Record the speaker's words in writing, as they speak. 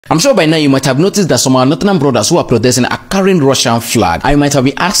I'm sure by now you might have noticed that some of our Northern brothers who are protesting are carrying Russian flag. And you might have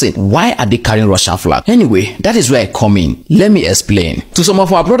been asking, why are they carrying Russian flag? Anyway, that is where I come in. Let me explain. To some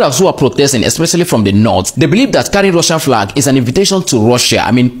of our brothers who are protesting, especially from the north, they believe that carrying Russian flag is an invitation to Russia,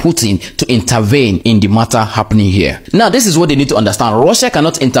 Putin, to intervene in the matter happening here. Now, this is what they need to understand. Russia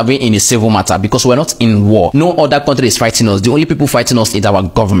cannot intervene in a civil matter because we're not in war. No other country is fighting us. The only people fighting us is our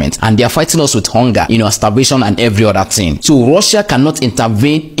government, and they are fighting us with hunger, starvation and every other thing. So Russia cannot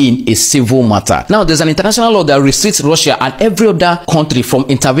intervene in a civil matter. Now, there's an international law that restricts Russia and every other country from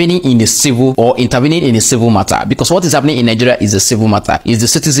intervening in a civil matter, because what is happening in Nigeria is a civil matter. It's the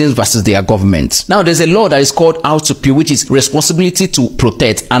citizens versus their government. Now, there's a law that is called R2P, which is responsibility to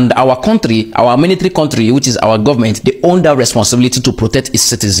protect, and our country, our military country, which is our government, they own that responsibility to protect its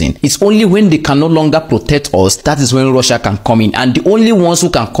citizen. It's only when they can no longer protect us, that is when Russia can come in, and the only ones who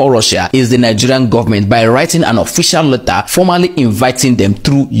can call Russia is the Nigerian government by writing an official letter formally inviting them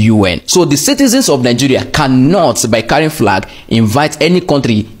through UN. So the citizens of Nigeria cannot, by carrying flag, invite any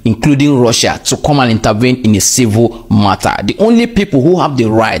country, including Russia, to come and intervene in a civil matter. The only people who have the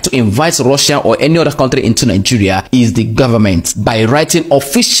right to invite Russia or any other country into Nigeria is the government, by writing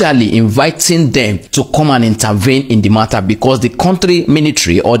officially inviting them to come and intervene in the matter, because the country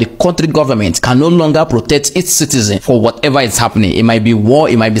military or the country government can no longer protect its citizen for whatever is happening. It might be war,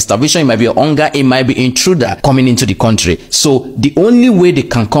 it might be starvation, it might be hunger, it might be intruder coming into the country. So the only way they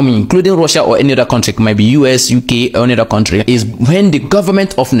can come in, including Russia or any other country, it might be US, UK, or any other country, is when the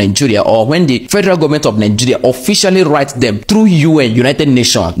government of Nigeria or when the federal government of Nigeria officially writes them through UN, United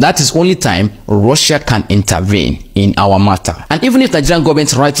Nations. That is only time Russia can intervene in our matter. And even if Nigerian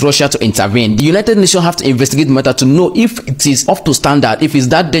government writes Russia to intervene, the United Nations have to investigate the matter to know if it is up to standard, if it's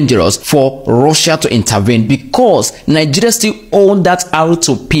that dangerous for Russia to intervene, because Nigeria still owns that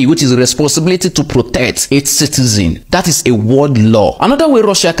R2P, which is responsibility to protect its citizen. That is a world law. Another way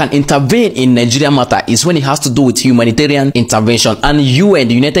Russia can intervene in Nigeria matter is when it has to do with humanitarian intervention, and UN,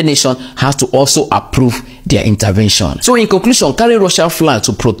 the United Nations, has to also approve their intervention. So in conclusion, carrying Russian flag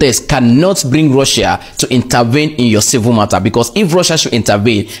to protest cannot bring Russia to intervene in your civil matter, because if Russia should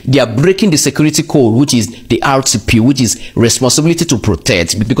intervene, they are breaking the security code, which is the R2P, which is responsibility to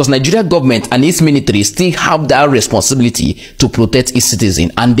protect, because Nigeria government and its military still have that responsibility to protect its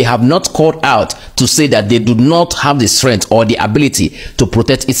citizen, and they have not called out to say that they do not have the strength or the ability to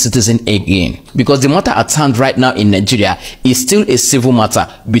protect its citizen again, because the matter at hand right now in Nigeria is still a civil matter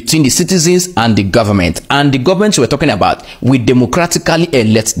between the citizens and the government. And the government we're talking about, we democratically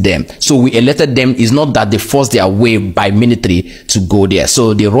elect them. So we elected them. Is not that they forced their way by military to go there.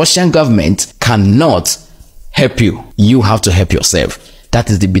 So the Russian government cannot help you. You have to help yourself. That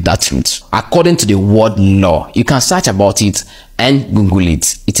is the bitter truth. According to the world law, you can search about it and Google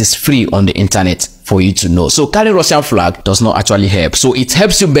it. It is free on the internet for you to know. So carrying Russian flag does not actually help. So it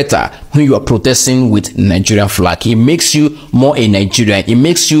helps you better when you are protesting with Nigerian flag. It makes you more a Nigerian. It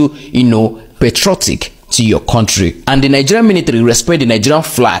makes you, patriotic to your country. And the Nigerian military respect the Nigerian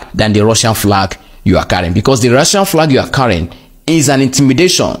flag than the Russian flag you are carrying, because the Russian flag you are carrying is an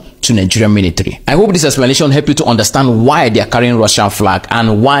intimidation to Nigerian military. I hope this explanation helped you to understand why they are carrying Russian flag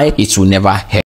and why it will never help.